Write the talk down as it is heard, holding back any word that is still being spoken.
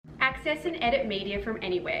access and edit media from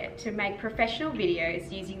anywhere to make professional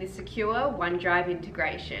videos using the secure OneDrive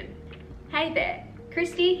integration. Hey there,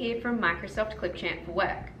 Christie here from Microsoft Clipchamp for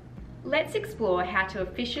Work. Let's explore how to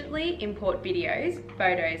efficiently import videos,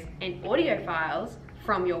 photos and audio files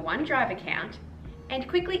from your OneDrive account and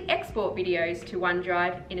quickly export videos to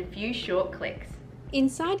OneDrive in a few short clicks.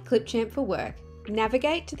 Inside Clipchamp for Work,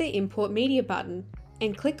 navigate to the Import Media button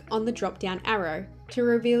and click on the drop-down arrow to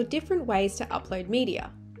reveal different ways to upload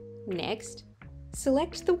media. Next,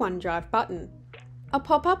 select the OneDrive button. A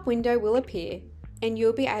pop-up window will appear and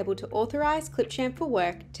you'll be able to authorize Clipchamp for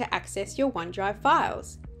Work to access your OneDrive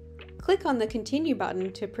files. Click on the Continue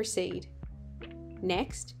button to proceed.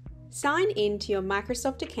 Next, sign in to your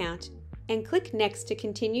Microsoft account and click Next to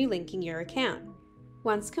continue linking your account.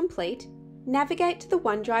 Once complete, navigate to the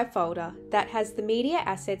OneDrive folder that has the media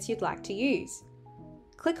assets you'd like to use.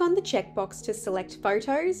 Click on the checkbox to select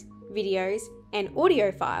photos, videos, and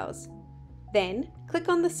audio files. Then, click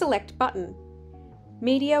on the Select button.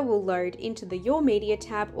 Media will load into the Your Media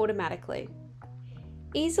tab automatically.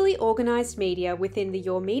 Easily organize media within the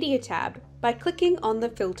Your Media tab by clicking on the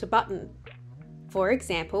Filter button. For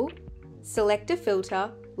example, select a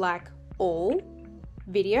filter like All,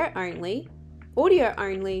 Video Only, Audio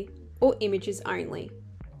Only, or Images Only.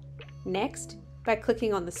 Next, by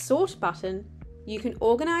clicking on the Sort button, you can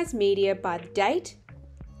organize media by the date,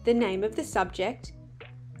 the name of the subject,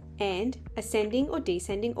 and ascending or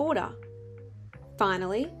descending order.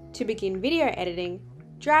 Finally, to begin video editing,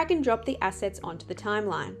 drag and drop the assets onto the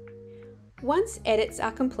timeline. Once edits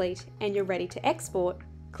are complete and you're ready to export,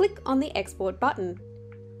 click on the Export button.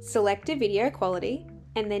 Select a video quality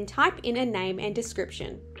and then type in a name and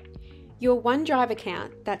description. Your OneDrive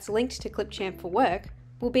account that's linked to Clipchamp for Work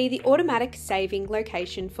will be the automatic saving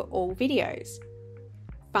location for all videos.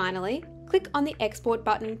 Finally, click on the Export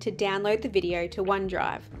button to download the video to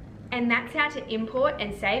OneDrive. And that's how to import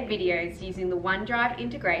and save videos using the OneDrive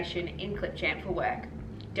integration in Clipchamp for Work.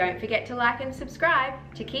 Don't forget to like and subscribe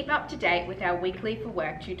to keep up to date with our weekly For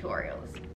Work tutorials.